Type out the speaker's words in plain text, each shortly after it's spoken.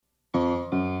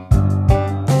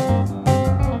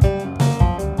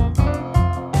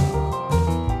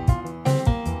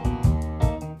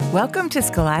Welcome to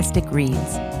Scholastic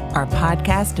Reads, our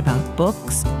podcast about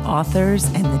books, authors,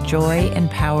 and the joy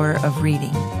and power of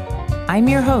reading. I'm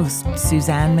your host,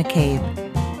 Suzanne McCabe,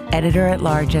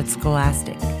 editor-at-large at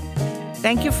Scholastic.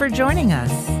 Thank you for joining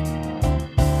us.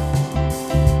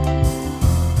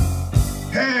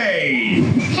 Hey!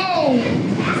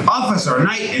 Hey! Officer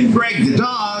Knight and Greg the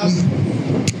dog.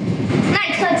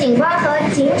 奈特警官和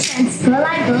警犬格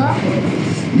莱格，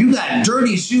 You got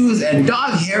dirty shoes and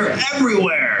dog hair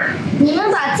everywhere. 你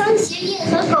们把脏鞋印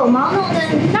和狗毛弄得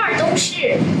那儿都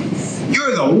是。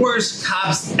 You're the worst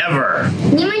cops ever.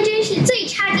 你们真是最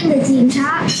差劲的警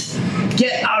察，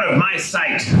 Get out of my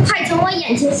sight. 快从我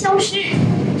眼前消失！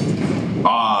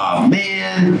 Aw,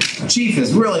 man. Chief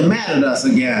is really mad at us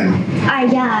again. 哎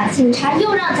呀，警察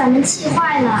又让咱们气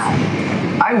坏了。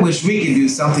 I wish we could do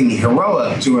something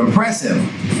heroic to impress him.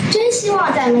 真希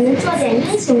望咱们能做点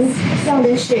英雄样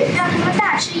的事，让他们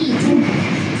大吃一惊。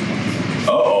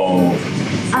 Uh-oh.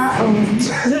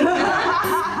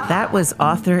 That was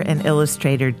author and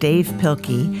illustrator Dave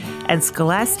Pilkey and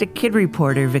Scholastic Kid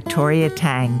reporter Victoria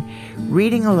Tang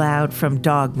reading aloud from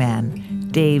Dog Man,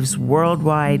 Dave's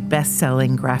worldwide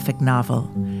best-selling graphic novel.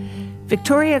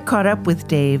 Victoria caught up with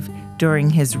Dave during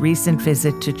his recent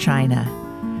visit to China.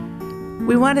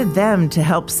 We wanted them to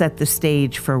help set the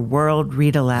stage for World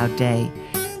Read Aloud Day,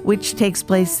 which takes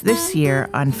place this year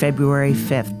on February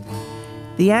 5th.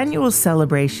 The annual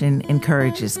celebration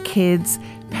encourages kids,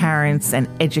 parents, and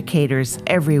educators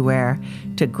everywhere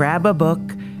to grab a book,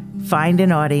 find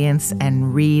an audience,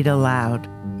 and read aloud.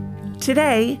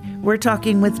 Today, we're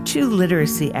talking with two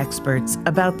literacy experts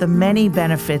about the many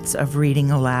benefits of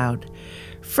reading aloud.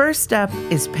 First up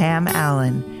is Pam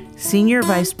Allen, Senior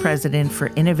Vice President for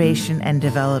Innovation and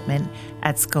Development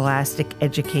at Scholastic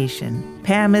Education.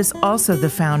 Pam is also the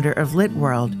founder of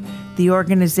LitWorld, the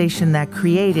organization that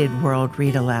created World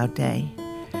Read Aloud Day.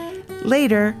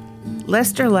 Later,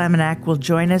 Lester Laminack will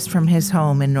join us from his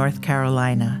home in North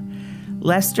Carolina.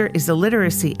 Lester is a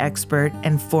literacy expert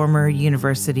and former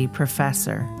university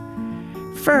professor.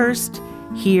 First,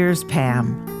 here's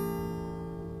Pam.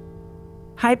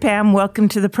 Hi, Pam. Welcome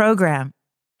to the program.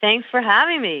 Thanks for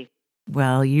having me.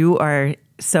 Well, you are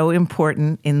so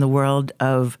important in the world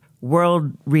of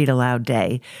World Read Aloud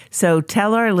Day. So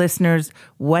tell our listeners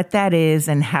what that is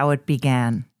and how it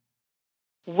began.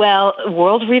 Well,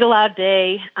 World Read Aloud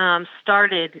Day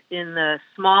started in the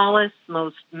smallest,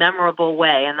 most memorable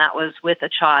way, and that was with a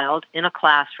child in a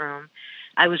classroom.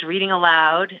 I was reading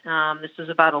aloud. This was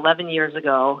about 11 years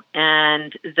ago,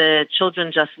 and the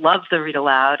children just loved the read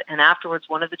aloud. And afterwards,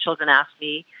 one of the children asked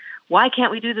me, why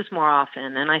can't we do this more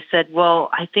often? And I said, well,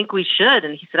 I think we should.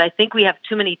 And he said, I think we have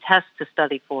too many tests to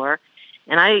study for.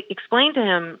 And I explained to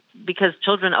him, because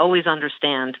children always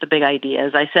understand the big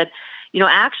ideas, I said,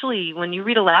 actually, when you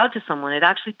read aloud to someone, it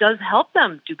actually does help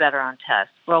them do better on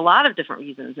tests for a lot of different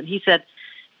reasons. And he said,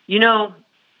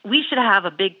 we should have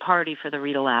a big party for the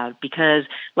read aloud because,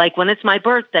 like, when it's my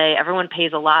birthday, everyone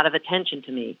pays a lot of attention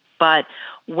to me. But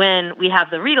when we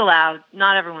have the read aloud,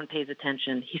 not everyone pays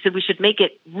attention. He said we should make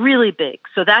it really big.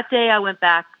 So that day I went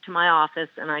back to my office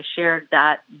and I shared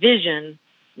that vision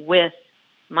with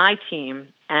my team.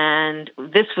 And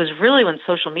this was really when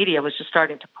social media was just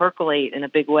starting to percolate in a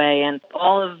big way. And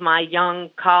all of my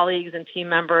young colleagues and team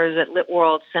members at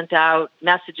LitWorld sent out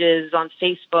messages on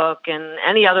Facebook and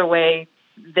any other way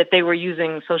that they were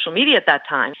using social media at that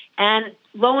time. And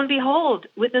lo and behold,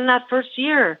 within that first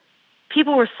year,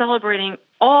 people were celebrating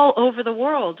all over the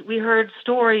world. We heard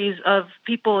stories of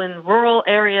people in rural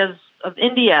areas of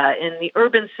India, in the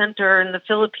urban center in the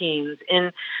Philippines,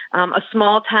 in a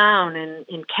small town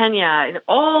in Kenya, and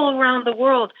all around the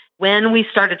world. When we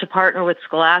started to partner with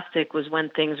Scholastic was when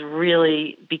things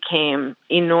really became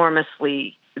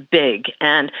enormously big.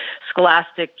 And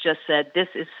Scholastic just said, this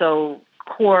is so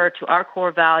core to our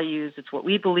core values. It's what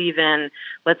we believe in.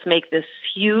 Let's make this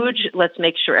huge. Let's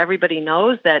make sure everybody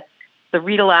knows that the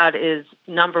read aloud is,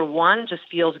 number one, just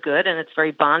feels good and it's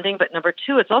very bonding. But number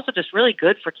two, it's also just really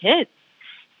good for kids.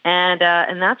 And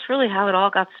that's really how it all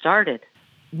got started.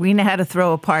 We know how to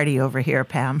throw a party over here,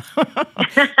 Pam.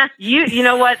 You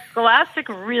know what? Scholastic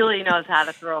really knows how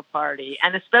to throw a party,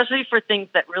 and especially for things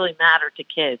that really matter to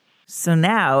kids. So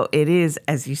now it is,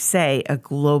 as you say, a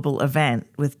global event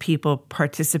with people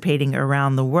participating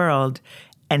around the world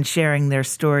and sharing their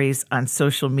stories on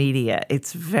social media.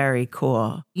 It's very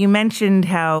cool. You mentioned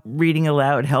how reading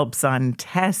aloud helps on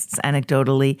tests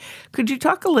anecdotally. Could you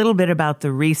talk a little bit about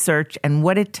the research and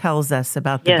what it tells us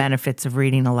about the benefits of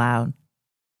reading aloud?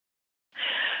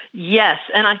 Yes,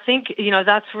 and I think,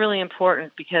 that's really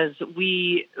important because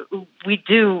we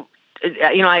do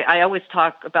I always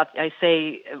talk about, I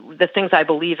say the things I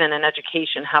believe in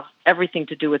education have everything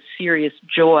to do with serious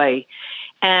joy.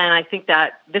 And I think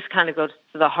that this kind of goes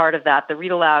to the heart of that. The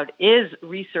Read Aloud is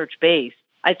research-based.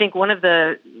 I think one of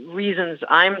the reasons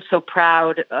I'm so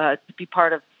proud to be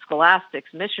part of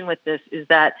Scholastic's mission with this is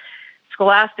that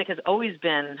Scholastic has always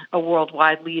been a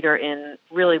worldwide leader in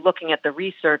really looking at the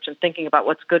research and thinking about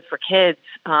what's good for kids,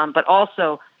 but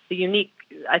also the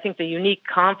unique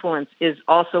confluence is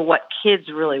also what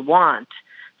kids really want.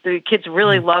 The kids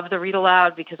really love the Read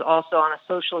Aloud because also on a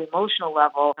social emotional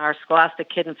level, our Scholastic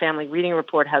Kid and Family Reading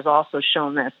Report has also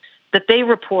shown this, that they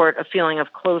report a feeling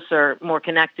of closer, more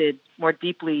connected, more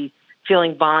deeply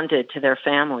feeling bonded to their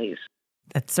families.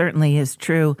 That certainly is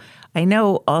true. I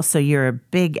know also you're a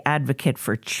big advocate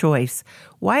for choice.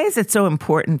 Why is it so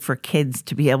important for kids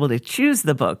to be able to choose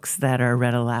the books that are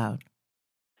read aloud?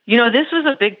 This was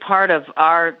a big part of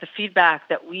the feedback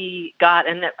that we got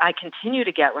and that I continue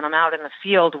to get when I'm out in the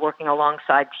field working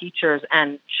alongside teachers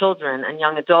and children and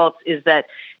young adults is that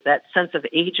sense of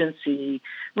agency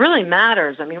really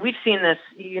matters. I mean, we've seen this,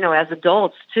 as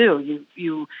adults too.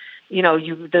 Your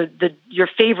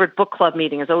favorite book club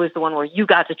meeting is always the one where you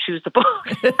got to choose the book.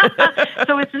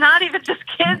 So it's not even just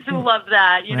kids who love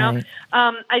that, Right.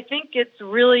 I think it's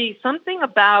really something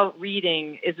about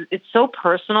reading it's so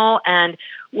personal. And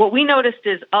what we noticed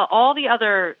is all the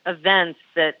other events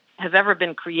that have ever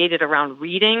been created around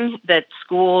reading that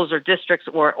schools or districts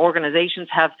or organizations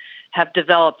have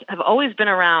developed have always been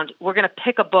around, we're going to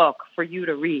pick a book for you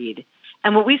to read.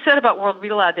 And what we said about World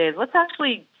Read Aloud Day is let's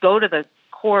actually go to the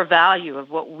core value of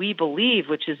what we believe,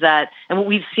 which is that, and what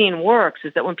we've seen works,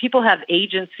 is that when people have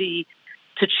agency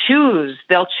to choose,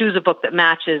 they'll choose a book that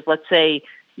matches. Let's say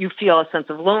you feel a sense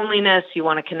of loneliness, you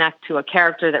want to connect to a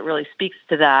character that really speaks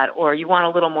to that, or you want a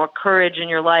little more courage in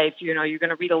your life, you're going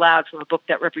to read aloud from a book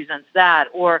that represents that,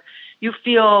 or you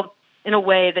feel in a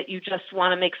way that you just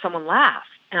want to make someone laugh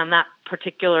on that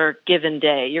particular given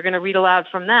day. You're going to read aloud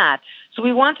from that. So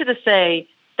we wanted to say,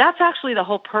 that's actually the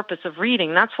whole purpose of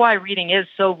reading. That's why reading is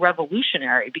so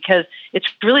revolutionary, because it's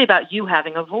really about you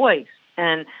having a voice.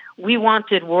 And we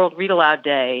wanted World Read Aloud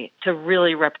Day to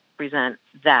really represent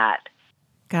that.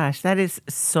 Gosh, that is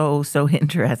so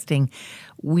interesting.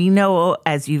 We know,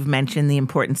 as you've mentioned, the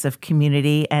importance of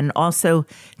community and also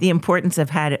the importance of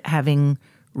having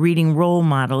reading role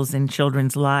models in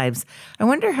children's lives. I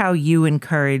wonder how you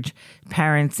encourage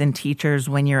parents and teachers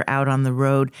when you're out on the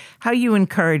road, how you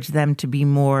encourage them to be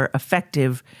more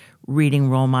effective reading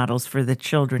role models for the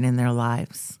children in their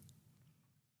lives.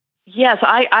 Yes,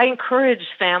 I encourage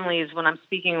families when I'm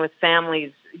speaking with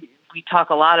families. We talk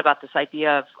a lot about this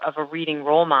idea of a reading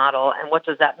role model and what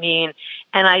does that mean.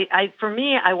 And I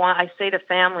say to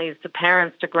families, to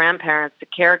parents, to grandparents, to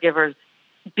caregivers,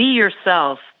 be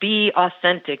yourself, be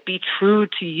authentic, be true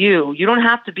to you. You don't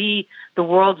have to be the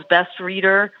world's best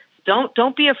reader.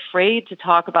 Don't be afraid to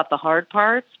talk about the hard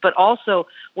parts, but also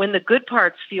when the good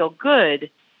parts feel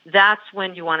good, that's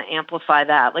when you want to amplify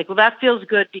that. Like, well, that feels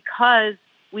good because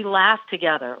we laughed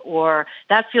together, or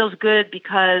that feels good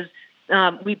because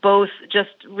we both just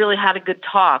really had a good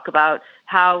talk about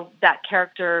how that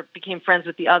character became friends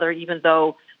with the other, even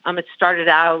though it started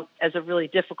out as a really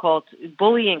difficult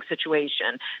bullying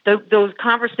situation. Those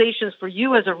conversations for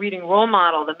you as a reading role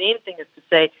model, the main thing is to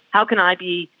say, how can I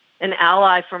be an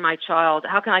ally for my child?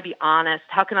 How can I be honest?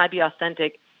 How can I be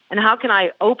authentic? And how can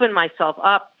I open myself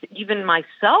up to even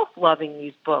myself loving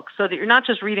these books so that you're not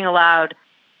just reading aloud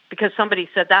because somebody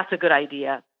said that's a good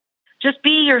idea. Just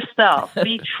be yourself.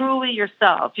 Be truly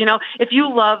yourself. If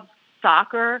you love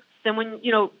soccer, then when,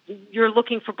 you're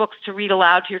looking for books to read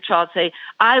aloud to your child, say,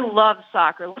 I love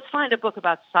soccer. Let's find a book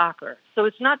about soccer. So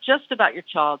it's not just about your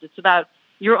child. It's about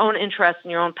your own interests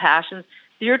and your own passions.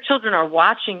 Your children are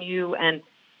watching you and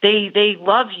they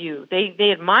love you.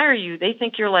 They admire you. They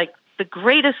think you're like the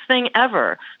greatest thing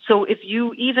ever. So if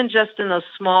you, even just in those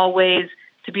small ways,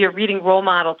 to be a reading role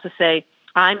model, to say,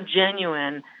 I'm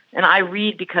genuine and I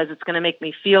read because it's going to make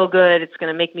me feel good, it's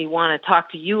going to make me want to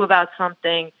talk to you about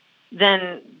something,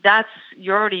 then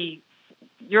you're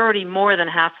already more than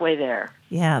halfway there.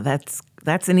 Yeah,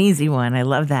 that's an easy one. I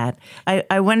love that.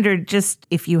 I wondered just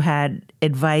if you had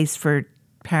advice for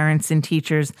parents and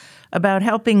teachers about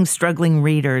helping struggling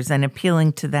readers and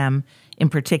appealing to them in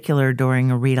particular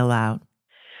during a read aloud.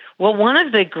 Well, one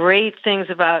of the great things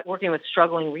about working with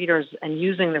struggling readers and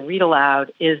using the read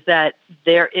aloud is that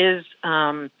there is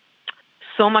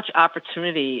so much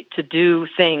opportunity to do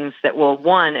things that will,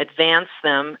 one, advance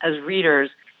them as readers,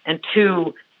 and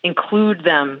two, include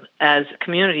them as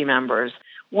community members.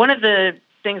 One of the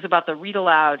things about the read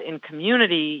aloud in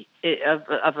community of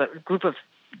a group of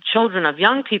children, of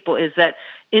young people, is that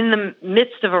in the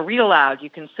midst of a read aloud, you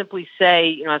can simply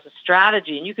say, as a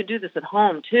strategy, and you can do this at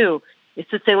home too, is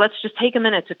to say, let's just take a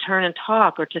minute to turn and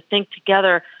talk, or to think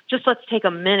together. Just let's take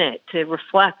a minute to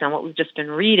reflect on what we've just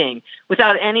been reading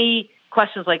without any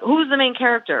questions like, who's the main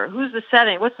character? Who's the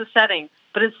setting? What's the setting?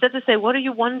 But instead to say, what are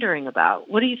you wondering about?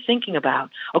 What are you thinking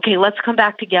about? Okay, let's come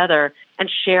back together and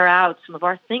share out some of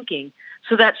our thinking.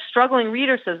 So that struggling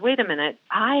reader says, wait a minute,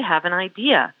 I have an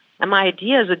idea, and my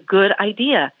idea is a good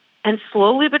idea. And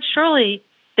slowly but surely,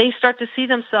 they start to see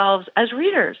themselves as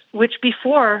readers, which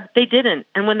before they didn't.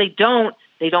 And when they don't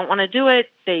want to do it.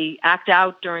 They act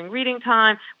out during reading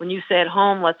time. When you say at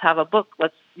home, let's have a book,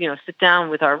 let's sit down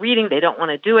with our reading, they don't want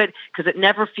to do it because it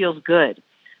never feels good.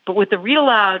 But with the read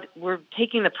aloud, we're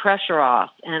taking the pressure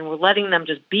off and we're letting them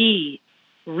just be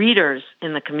readers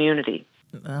in the community.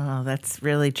 Oh, that's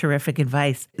really terrific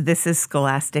advice. This is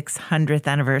Scholastic's 100th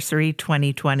anniversary,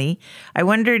 2020. I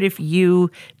wondered if you,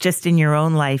 just in your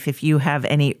own life, if you have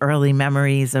any early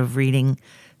memories of reading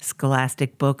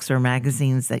Scholastic books or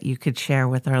magazines that you could share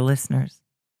with our listeners.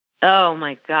 Oh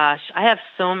my gosh, I have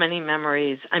so many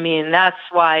memories. I mean, that's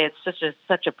why it's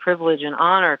such a privilege and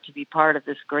honor to be part of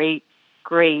this great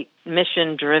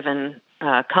mission-driven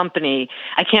company.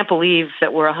 I can't believe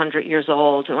that we're 100 years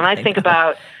old. And when I think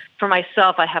about, for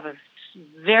myself, I have a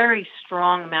very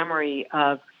strong memory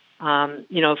of,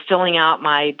 filling out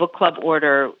my book club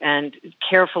order and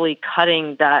carefully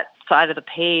cutting that side of the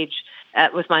page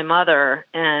with my mother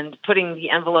and putting the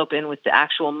envelope in with the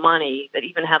actual money that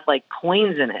even had like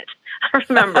coins in it. I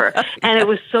remember. And it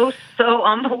was so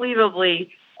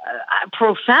unbelievably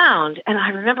profound. And I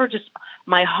remember just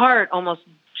my heart almost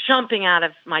jumping out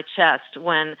of my chest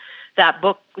when that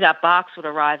box would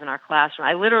arrive in our classroom.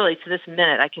 I literally, to this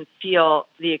minute, I can feel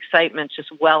the excitement just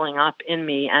welling up in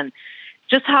me and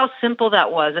just how simple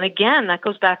that was. And again, that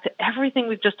goes back to everything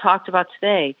we've just talked about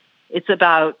today. It's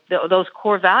about those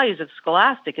core values of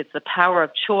Scholastic. It's the power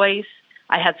of choice.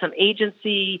 I had some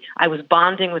agency. I was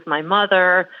bonding with my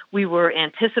mother. We were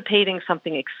anticipating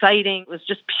something exciting. It was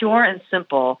just pure and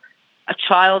simple, a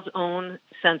child's own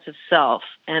sense of self.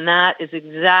 And that is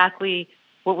exactly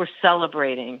what we're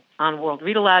celebrating on World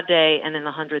Read Aloud Day and in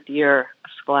the 100th year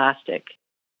of Scholastic.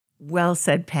 Well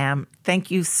said, Pam. Thank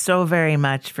you so very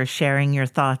much for sharing your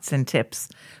thoughts and tips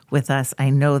with us. I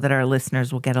know that our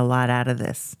listeners will get a lot out of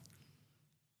this.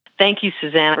 Thank you,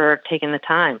 Suzanne, for taking the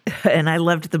time. And I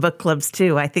loved the book clubs,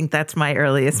 too. I think that's my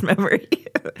earliest memory.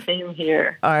 Same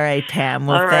here. All right, Pam.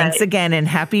 Well, thanks again, and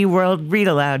happy World Read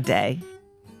Aloud Day.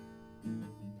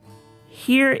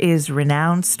 Here is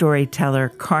renowned storyteller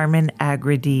Carmen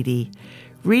Agrediti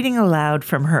reading aloud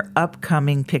from her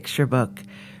upcoming picture book,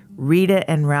 Rita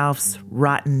and Ralph's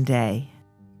Rotten Day.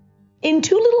 In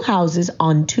two little houses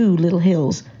on two little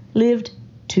hills lived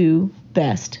two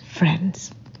best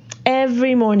friends.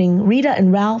 Every morning, Rita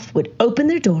and Ralph would open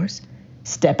their doors,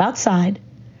 step outside,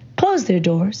 close their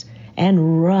doors,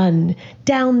 and run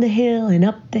down the hill and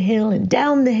up the hill and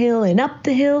down the hill and up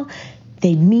the hill.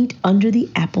 They'd meet under the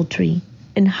apple tree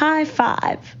and high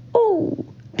five. Oh,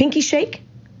 pinky shake,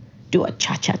 do a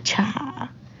cha-cha-cha,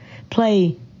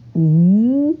 play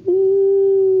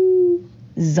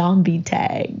zombie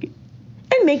tag,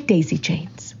 and make daisy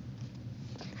chains.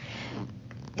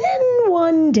 Then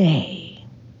one day,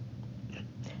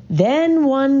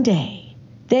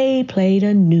 they played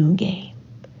a new game,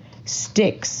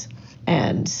 sticks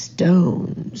and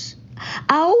stones.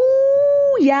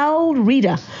 Ow, yowled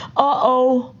Rita.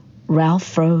 Uh-oh, Ralph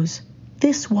froze.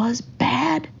 This was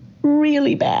bad,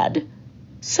 really bad.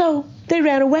 So they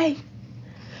ran away.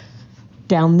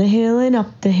 Down the hill and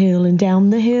up the hill and down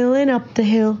the hill and up the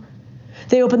hill.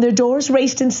 They opened their doors,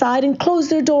 raced inside, and closed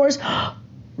their doors.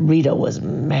 Rita was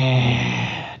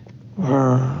mad.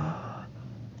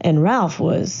 And Ralph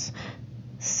was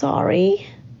sorry.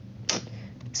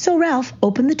 So Ralph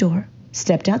opened the door,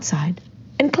 stepped outside,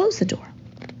 and closed the door.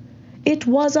 It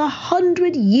was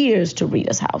 100 years to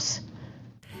Rita's house.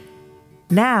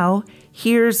 Now,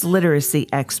 here's literacy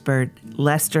expert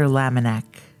Lester Laminack.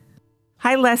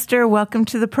 Hi, Lester. Welcome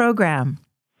to the program.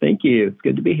 Thank you. It's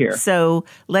good to be here. So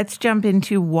let's jump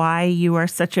into why you are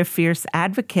such a fierce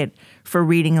advocate for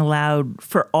reading aloud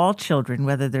for all children,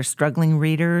 whether they're struggling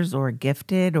readers or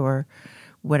gifted or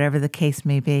whatever the case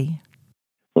may be.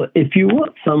 Well, if you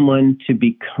want someone to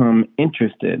become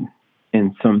interested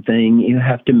in something, you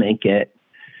have to make it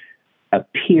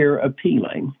appear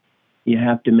appealing. You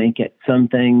have to make it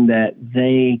something that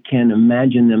they can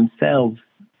imagine themselves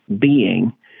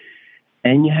being.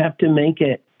 And you have to make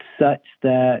it such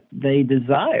that they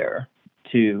desire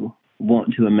to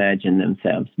want to imagine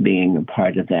themselves being a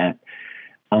part of that.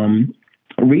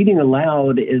 reading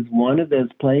aloud is one of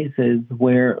those places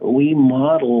where we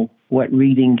model what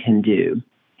reading can do,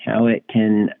 how it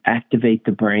can activate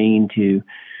the brain to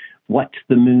watch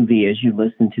the movie as you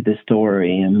listen to the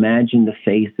story, imagine the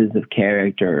faces of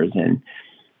characters, and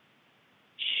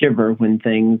shiver when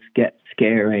things get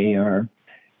scary or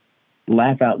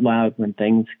laugh out loud when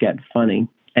things get funny.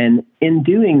 And in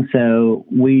doing so,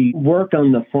 we work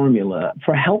on the formula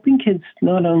for helping kids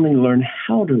not only learn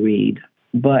how to read,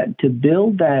 but to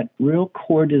build that real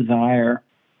core desire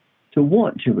to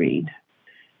want to read.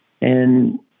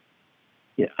 And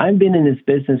I've been in this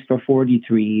business for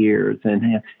 43 years and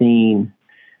have seen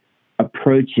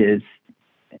approaches,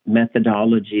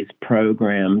 methodologies,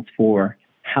 programs for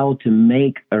how to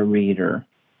make a reader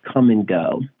come and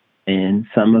go. And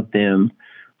some of them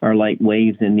are like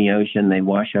waves in the ocean. They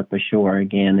wash up ashore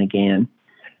again and again.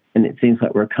 And it seems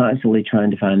like we're constantly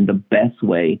trying to find the best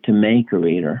way to make a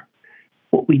reader.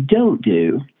 What we don't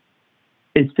do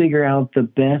is figure out the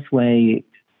best way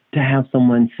to have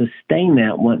someone sustain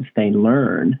that once they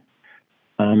learn.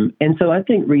 And so I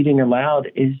think reading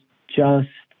aloud is just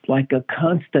like a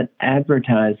constant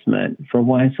advertisement for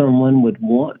why someone would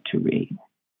want to read.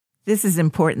 This is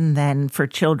important then for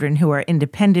children who are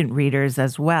independent readers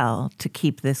as well to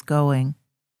keep this going.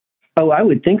 Oh, I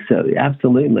would think so.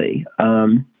 Absolutely.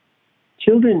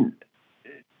 Children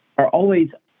are always,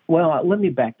 well, let me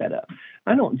back that up.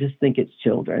 I don't just think it's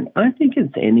children. I think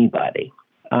it's anybody.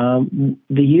 The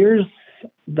years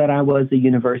that I was a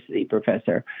university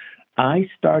professor, I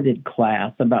started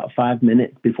class about 5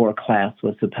 minutes before class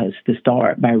was supposed to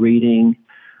start by reading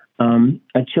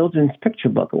a children's picture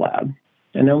book aloud.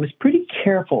 And I was pretty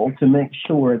careful to make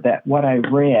sure that what I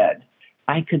read,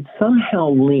 I could somehow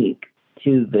link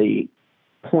to the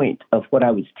point of what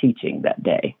I was teaching that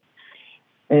day.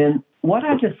 And what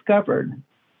I discovered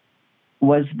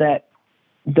was that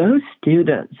those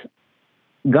students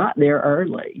got there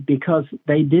early because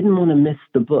they didn't want to miss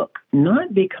the book,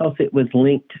 not because it was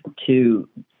linked to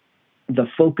the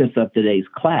focus of today's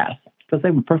class, because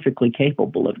they were perfectly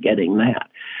capable of getting that.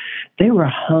 They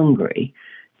were hungry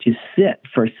to sit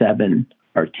for 7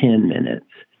 or 10 minutes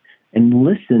and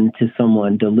listen to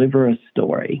someone deliver a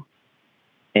story.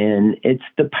 And it's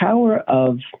the power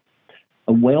of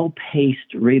a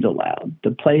well-paced read aloud, the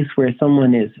place where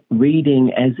someone is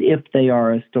reading as if they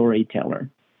are a storyteller,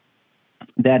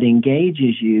 that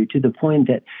engages you to the point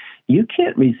that you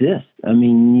can't resist. I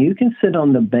mean, you can sit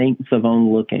on the banks of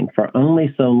onlooking for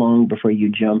only so long before you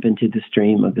jump into the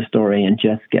stream of the story and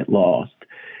just get lost.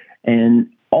 And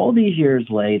all these years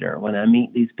later, when I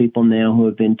meet these people now who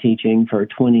have been teaching for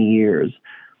 20 years,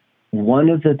 one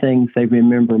of the things they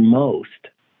remember most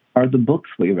are the books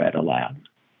we read aloud.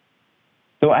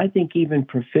 So I think even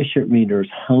proficient readers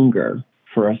hunger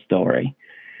for a story.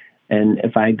 And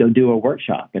if I go do a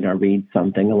workshop and I read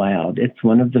something aloud, it's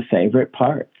one of the favorite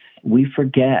parts. We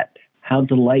forget how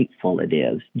delightful it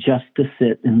is just to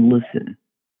sit and listen.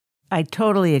 I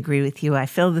totally agree with you. I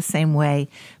feel the same way.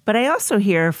 But I also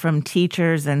hear from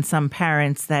teachers and some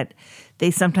parents that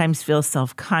they sometimes feel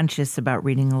self-conscious about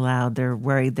reading aloud. They're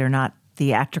worried they're not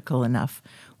theatrical enough.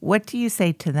 What do you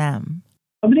say to them?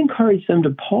 I would encourage them to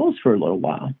pause for a little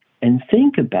while and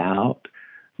think about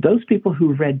those people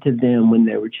who read to them when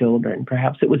they were children.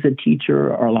 Perhaps it was a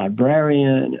teacher or a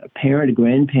librarian, a parent, a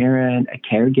grandparent, a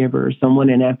caregiver, someone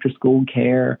in after-school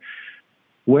care,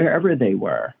 wherever they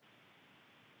were.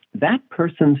 That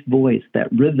person's voice,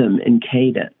 that rhythm and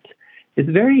cadence, is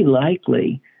very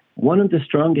likely one of the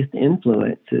strongest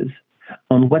influences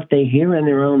on what they hear in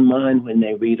their own mind when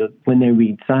they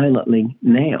read silently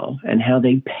now, and how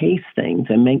they pace things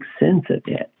and make sense of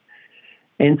it.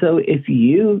 And so if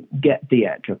you get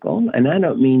theatrical, and I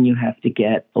don't mean you have to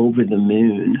get over the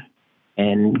moon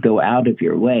and go out of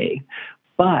your way,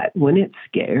 but when it's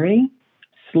scary,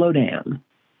 slow down,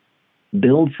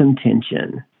 build some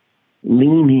tension,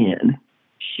 lean in,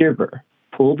 shiver,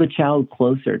 pull the child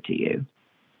closer to you.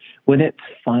 When it's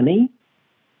funny,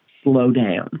 slow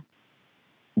down,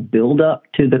 build up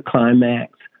to the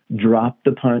climax, drop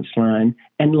the punchline,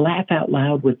 and laugh out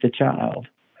loud with the child.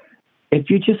 If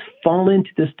you just fall into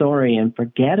the story and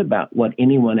forget about what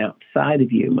anyone outside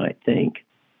of you might think,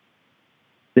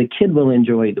 the kid will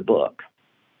enjoy the book.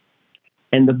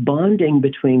 And the bonding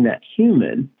between that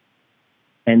human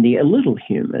and the little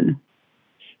human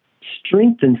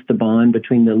strengthens the bond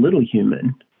between the little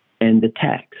human and the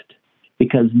text,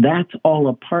 because that's all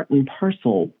a part and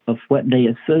parcel of what they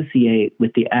associate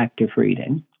with the act of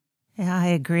reading. Yeah, I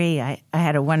agree. I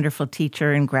had a wonderful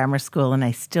teacher in grammar school, and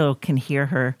I still can hear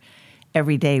her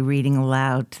every day reading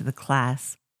aloud to the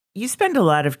class. You spend a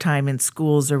lot of time in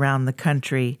schools around the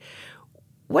country.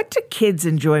 What do kids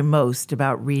enjoy most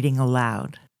about reading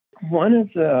aloud? One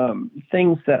of the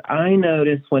things that I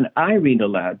notice when I read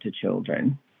aloud to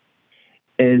children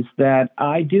is that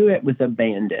I do it with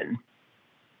abandon,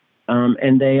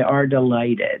 and they are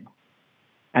delighted.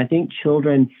 I think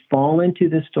children fall into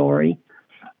the story.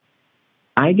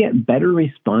 I get better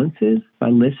responses by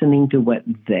listening to what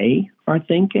they are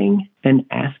thinking and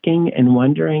asking and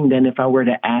wondering than if I were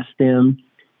to ask them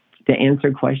to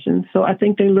answer questions. So I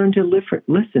think they learn to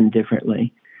listen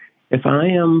differently. If I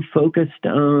am focused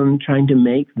on trying to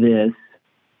make this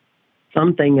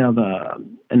something of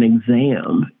an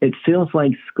exam, it feels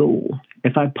like school.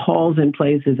 If I pause in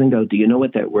places and go, do you know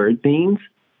what that word means?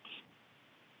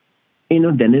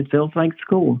 Then it feels like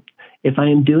school. If I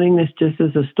am doing this just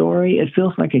as a story, it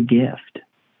feels like a gift.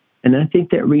 And I think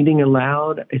that reading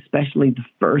aloud, especially the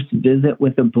first visit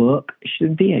with a book,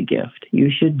 should be a gift.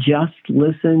 You should just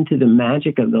listen to the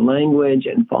magic of the language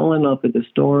and fall in love with the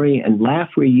story and laugh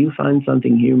where you find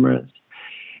something humorous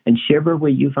and shiver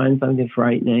where you find something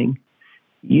frightening.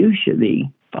 You should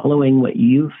be following what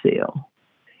you feel.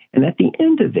 And at the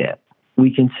end of it,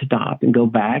 we can stop and go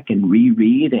back and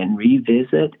reread and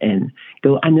revisit and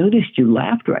go, I noticed you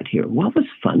laughed right here. What was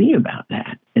funny about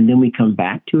that? And then we come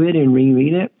back to it and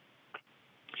reread it.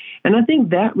 And I think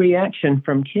that reaction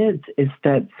from kids is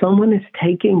that someone is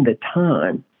taking the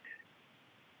time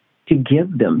to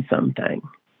give them something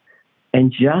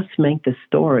and just make the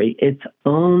story its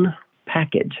own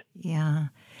package. Yeah,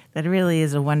 that really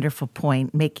is a wonderful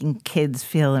point. Making kids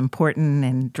feel important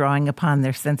and drawing upon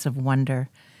their sense of wonder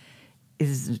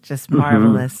is just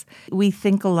marvelous. We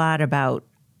think a lot about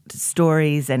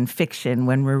stories and fiction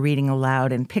when we're reading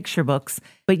aloud in picture books,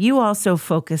 but you also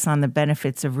focus on the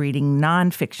benefits of reading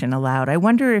nonfiction aloud. I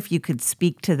wonder if you could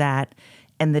speak to that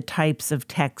and the types of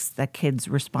texts that kids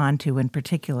respond to in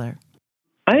particular.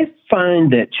 I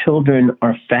find that children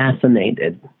are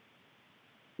fascinated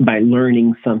by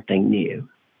learning something new,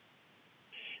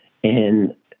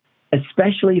 and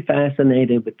especially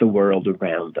fascinated with the world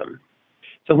around them.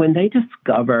 So when they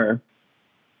discover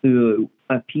through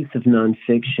a piece of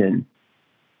nonfiction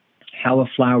how a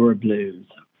flower blooms,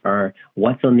 or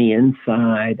what's on the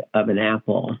inside of an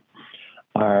apple,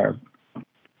 or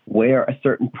where a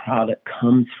certain product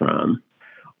comes from,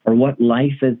 or what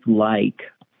life is like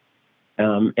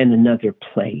in another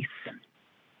place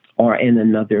or in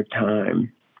another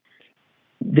time,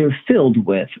 they're filled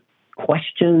with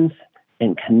questions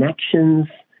and connections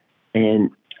and,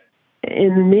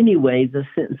 in many ways, a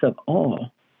sense of awe.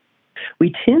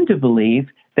 We tend to believe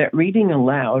that reading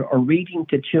aloud or reading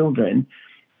to children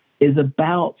is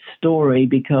about story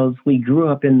because we grew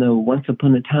up in the once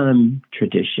upon a time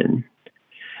tradition.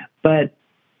 But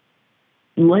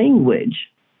language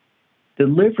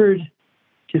delivered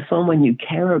to someone you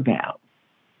care about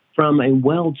from a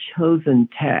well-chosen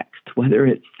text, whether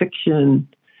it's fiction,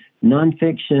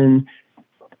 nonfiction,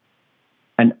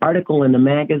 an article in a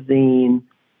magazine,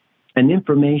 an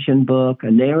information book, a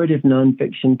narrative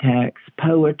nonfiction text,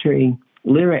 poetry,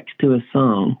 lyrics to a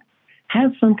song,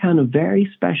 has some kind of very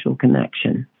special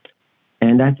connection.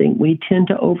 And I think we tend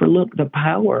to overlook the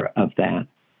power of that.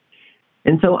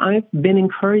 And so I've been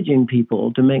encouraging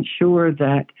people to make sure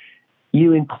that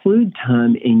you include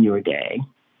time in your day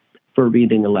for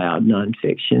reading aloud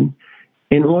nonfiction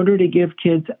in order to give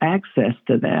kids access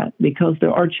to that, because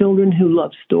there are children who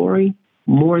love story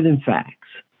more than facts.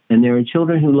 And there are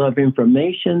children who love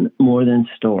information more than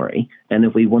story. And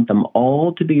if we want them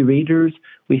all to be readers,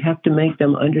 we have to make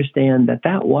them understand that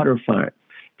that waterfront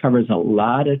covers a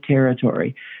lot of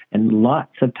territory and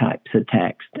lots of types of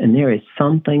text. And there is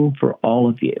something for all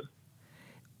of you.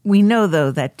 We know,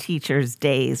 though, that teachers'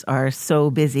 days are so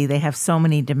busy. They have so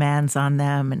many demands on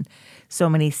them and so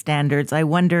many standards. I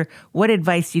wonder what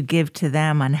advice you give to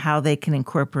them on how they can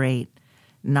incorporate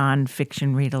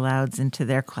nonfiction read-alouds into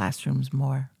their classrooms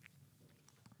more.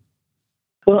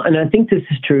 Well, and I think this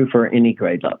is true for any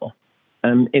grade level.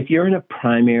 If you're in a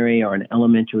primary or an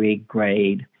elementary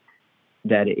grade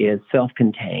that is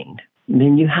self-contained,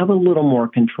 then you have a little more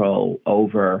control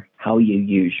over how you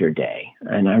use your day.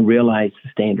 And I realize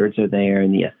the standards are there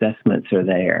and the assessments are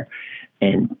there,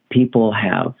 and people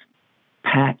have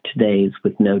packed days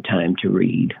with no time to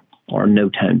read or no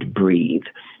time to breathe.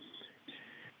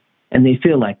 And they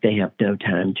feel like they have no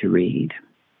time to read.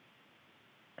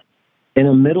 In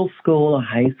a middle school, a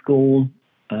high school,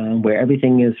 where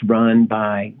everything is run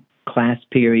by class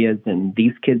periods and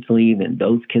these kids leave and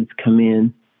those kids come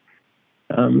in,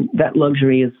 that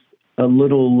luxury is a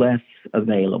little less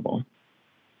available.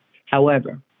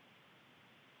 However,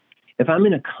 if I'm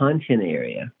in a content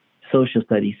area, social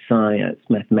studies, science,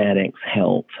 mathematics,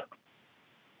 health,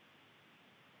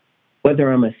 whether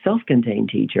I'm a self-contained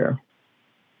teacher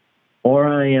or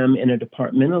I am in a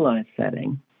departmentalized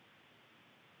setting,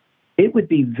 it would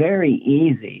be very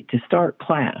easy to start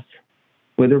class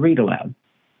with a read aloud,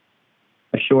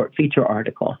 a short feature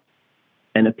article,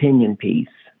 an opinion piece,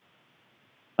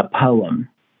 a poem,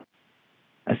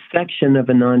 a section of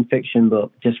a nonfiction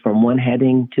book just from one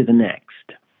heading to the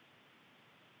next,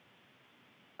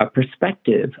 a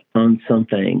perspective on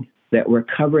something that we're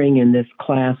covering in this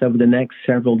class over the next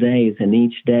several days, and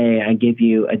each day I give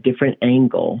you a different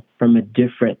angle from a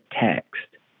different text.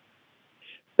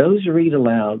 Those read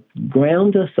aloud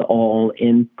ground us all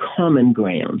in common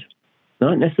ground,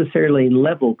 not necessarily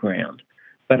level ground,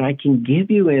 but I can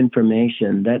give you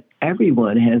information that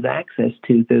everyone has access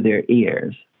to through their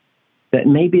ears that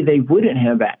maybe they wouldn't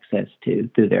have access to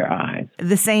through their eyes.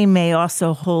 The same may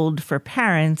also hold for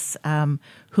parents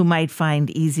who might find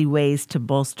easy ways to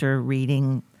bolster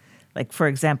reading, like, for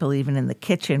example, even in the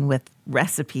kitchen with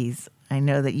recipes. I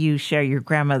know that you share your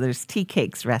grandmother's tea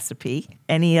cakes recipe.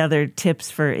 Any other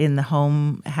tips for in the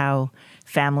home, how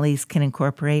families can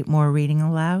incorporate more reading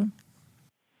aloud?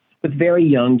 With very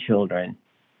young children,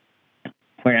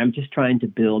 where I'm just trying to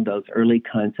build those early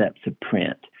concepts of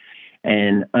print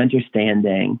and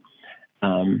understanding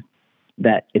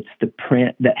that it's the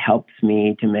print that helps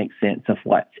me to make sense of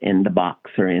what's in the box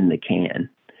or in the can.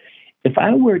 If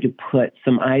I were to put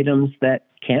some items that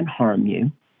can harm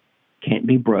you, can't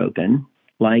be broken,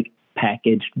 like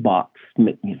packaged box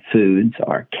foods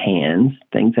or cans,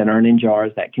 things that aren't in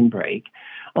jars that can break,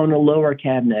 on a lower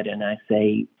cabinet, and I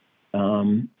say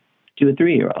to a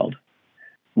 3-year-old,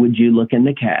 would you look in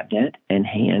the cabinet and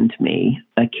hand me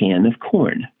a can of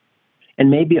corn? And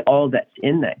maybe all that's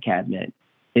in that cabinet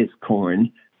is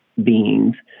corn,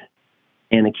 beans,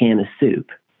 and a can of soup.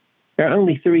 There are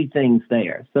only 3 things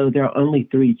there, so there are only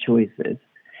 3 choices.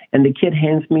 And the kid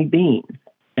hands me beans,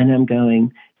 and I'm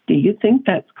going, do you think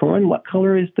that's corn? What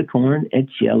color is the corn?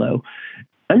 It's yellow.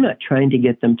 I'm not trying to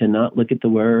get them to not look at the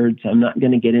words. I'm not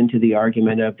going to get into the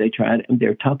argument of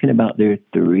they're talking about their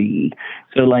 3.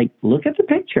 So, look at the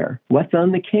picture. What's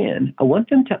on the can? I want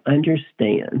them to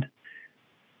understand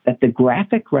that the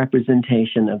graphic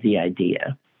representation of the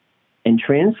idea and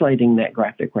translating that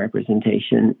graphic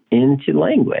representation into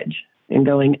language and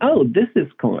going, oh, this is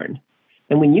corn.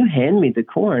 And when you hand me the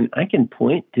corn, I can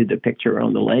point to the picture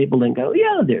on the label and go,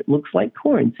 yeah, it looks like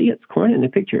corn. See, it's corn in the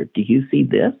picture. Do you see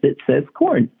this? It says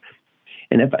corn.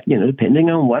 And if, depending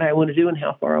on what I want to do and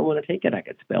how far I want to take it, I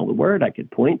could spell the word, I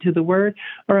could point to the word,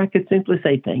 or I could simply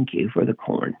say, thank you for the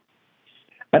corn.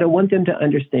 But I want them to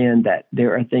understand that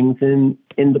there are things in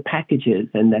the packages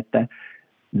and that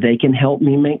they can help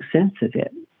me make sense of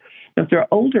it. If they're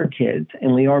older kids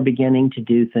and we are beginning to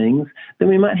do things, then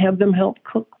we might have them help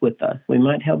cook with us. We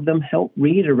might have them help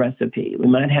read a recipe. We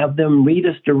might have them read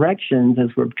us directions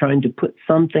as we're trying to put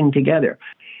something together.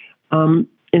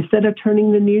 Instead of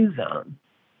turning the news on,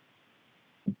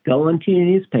 go into your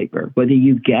newspaper. Whether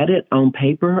you get it on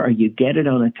paper or you get it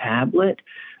on a tablet,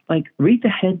 read the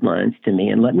headlines to me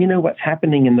and let me know what's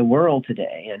happening in the world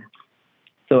today. And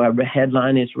so a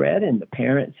headline is read and the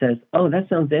parent says, oh, that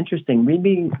sounds interesting.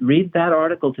 Read that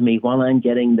article to me while I'm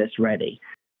getting this ready.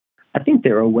 I think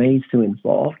there are ways to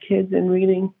involve kids in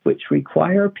reading, which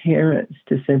require parents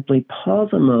to simply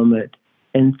pause a moment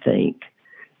and think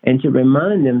and to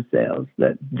remind themselves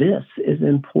that this is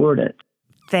important.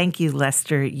 Thank you,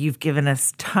 Lester. You've given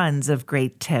us tons of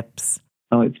great tips.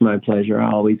 Oh, it's my pleasure. I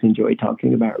always enjoy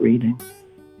talking about reading.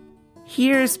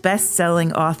 Here's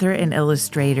best-selling author and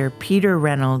illustrator Peter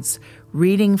Reynolds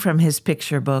reading from his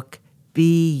picture book,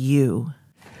 Be You.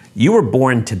 You were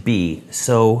born to be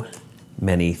so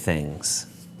many things.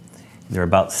 There are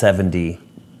about 70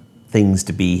 things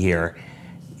to be here.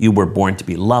 You were born to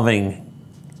be loving,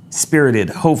 spirited,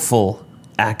 hopeful,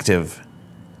 active,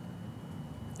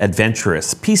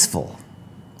 adventurous, peaceful,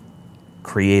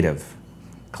 creative,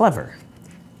 clever,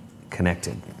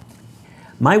 connected.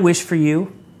 My wish for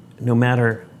you, no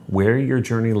matter where your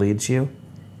journey leads you,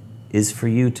 is for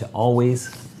you to always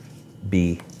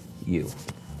be you.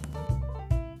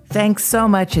 Thanks so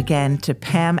much again to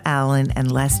Pam Allen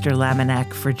and Lester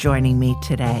Laminack for joining me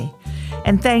today.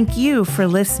 And thank you for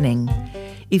listening.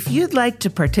 If you'd like to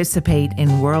participate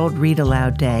in World Read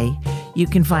Aloud Day, you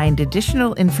can find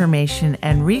additional information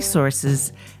and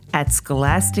resources at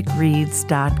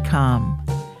scholasticreads.com.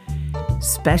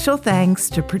 Special thanks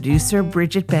to producer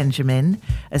Bridget Benjamin,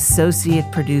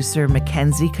 associate producer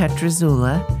Mackenzie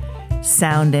Cutrazula,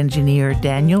 sound engineer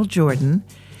Daniel Jordan,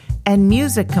 and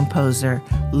music composer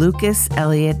Lucas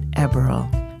Elliott Eberl.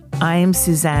 I'm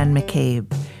Suzanne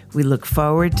McCabe. We look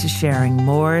forward to sharing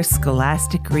more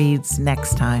Scholastic Reads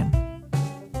next time.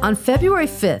 On February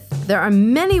 5th, there are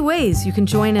many ways you can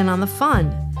join in on the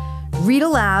fun. Read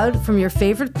aloud from your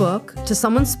favorite book to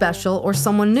someone special or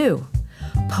someone new.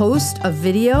 Post a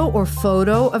video or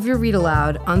photo of your read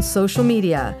aloud on social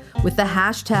media with the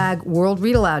hashtag World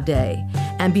Read Aloud Day,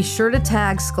 and be sure to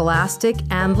tag Scholastic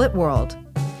and LitWorld.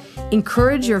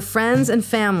 Encourage your friends and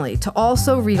family to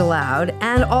also read aloud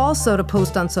and also to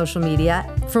post on social media.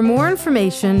 For more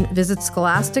information, visit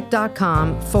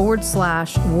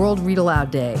scholastic.com/World Read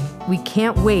Aloud Day. We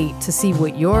can't wait to see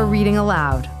what you're reading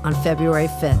aloud on February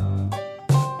 5th.